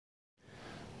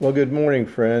Well, good morning,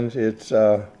 friends. It's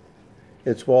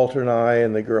Walter and I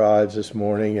in the garage this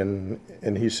morning,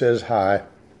 and he says hi.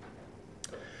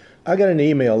 I got an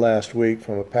email last week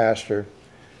from a pastor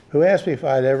who asked me if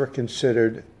I'd ever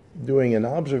considered doing an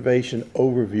observation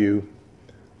overview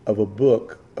of a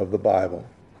book of the Bible.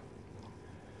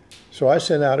 So I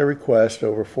sent out a request to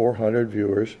over 400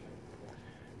 viewers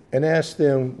and asked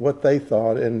them what they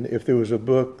thought and if there was a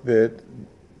book that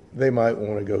they might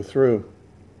want to go through.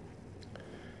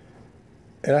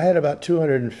 And I had about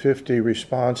 250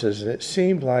 responses, and it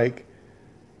seemed like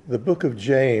the book of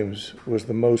James was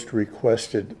the most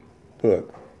requested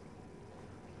book.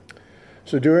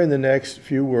 So during the next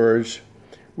few words,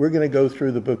 we're going to go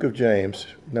through the book of James.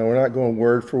 Now, we're not going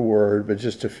word for word, but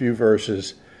just a few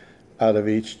verses out of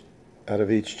each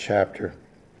chapter,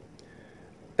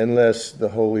 unless the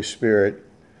Holy Spirit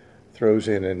throws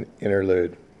in an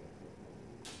interlude.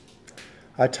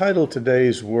 I titled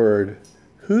today's word,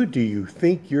 "Who do you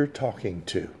think you're talking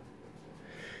to?"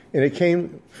 And it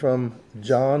came from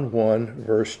John 1,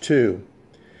 verse 2.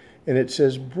 And it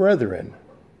says, "Brethren,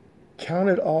 count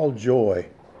it all joy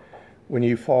when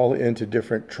you fall into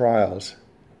different trials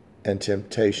and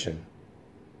temptation."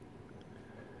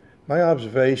 My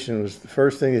observation was, the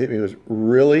first thing that hit me was,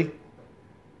 really?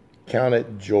 Count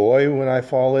it joy when I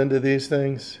fall into these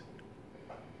things?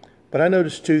 But I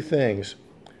noticed two things.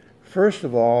 First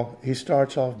of all, he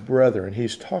starts off brethren.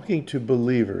 He's talking to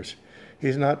believers.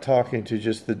 He's not talking to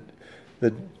just the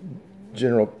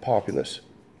general populace.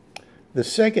 The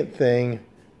second thing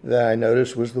that I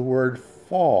noticed was the word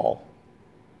fall.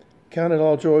 Count it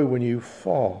all joy when you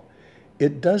fall.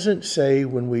 It doesn't say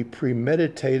when we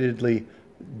premeditatedly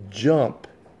jump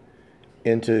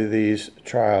into these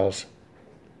trials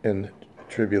and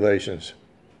tribulations.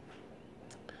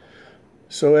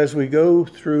 So as we go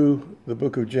through the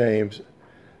book of James,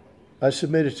 I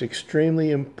submit it's extremely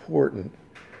important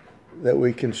that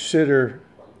we consider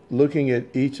looking at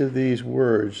each of these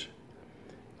words,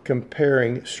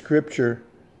 comparing Scripture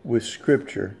with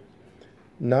Scripture,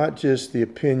 not just the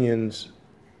opinions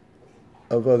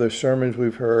of other sermons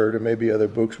we've heard or maybe other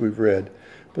books we've read,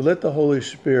 but let the Holy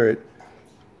Spirit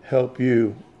help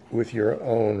you with your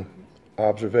own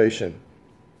observation.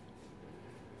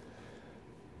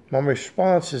 My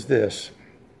response is this: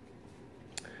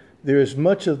 there is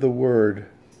much of the word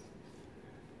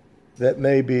that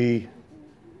may be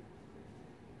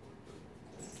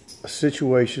a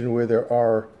situation where there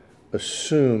are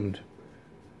assumed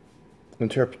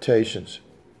interpretations.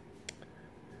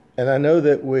 And I know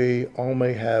that we all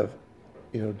may have,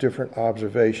 different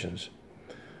observations.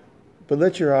 But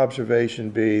let your observation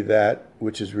be that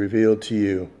which is revealed to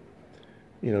you,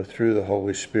 through the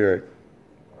Holy Spirit.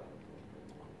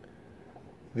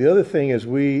 The other thing, as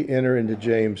we enter into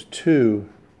James 2,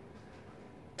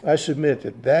 I submit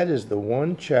that that is the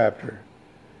one chapter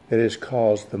that has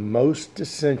caused the most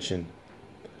dissension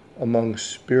among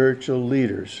spiritual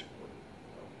leaders.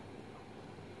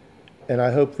 And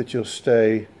I hope that you'll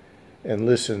stay and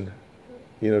listen,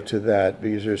 to that,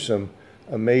 because there's some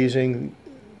amazing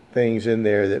things in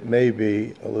there that may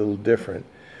be a little different.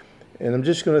 And I'm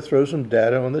just going to throw some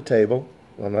data on the table.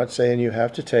 I'm not saying you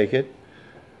have to take it,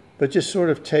 but just sort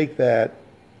of take that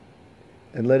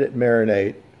and let it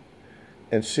marinate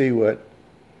and see what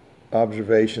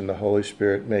observation the Holy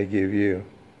Spirit may give you.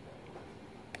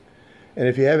 And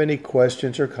if you have any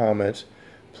questions or comments,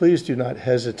 please do not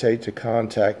hesitate to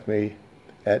contact me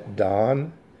at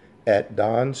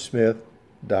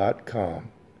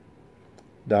don@donsmith.com.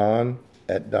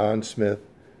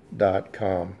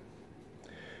 don@donsmith.com.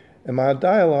 And my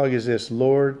dialogue is this: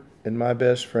 Lord and my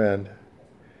best friend,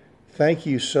 thank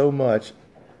you so much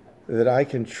that I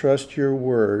can trust your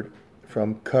word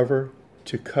from cover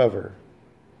to cover.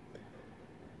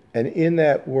 And in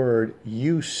that word,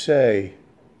 you say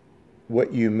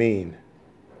what you mean.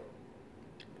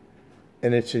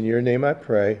 And it's in your name I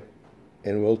pray,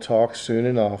 and we'll talk soon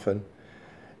and often.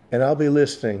 And I'll be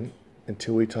listening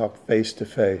until we talk face to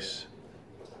face.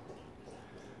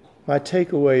 My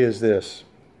takeaway is this: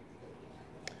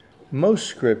 most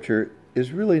Scripture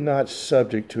is really not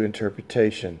subject to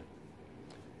interpretation.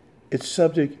 It's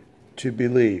subject to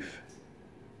belief.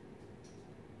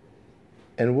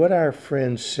 And what our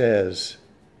friend says,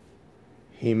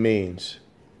 he means.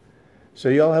 So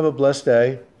y'all have a blessed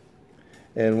day,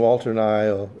 and Walter and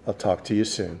I'll talk to you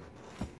soon.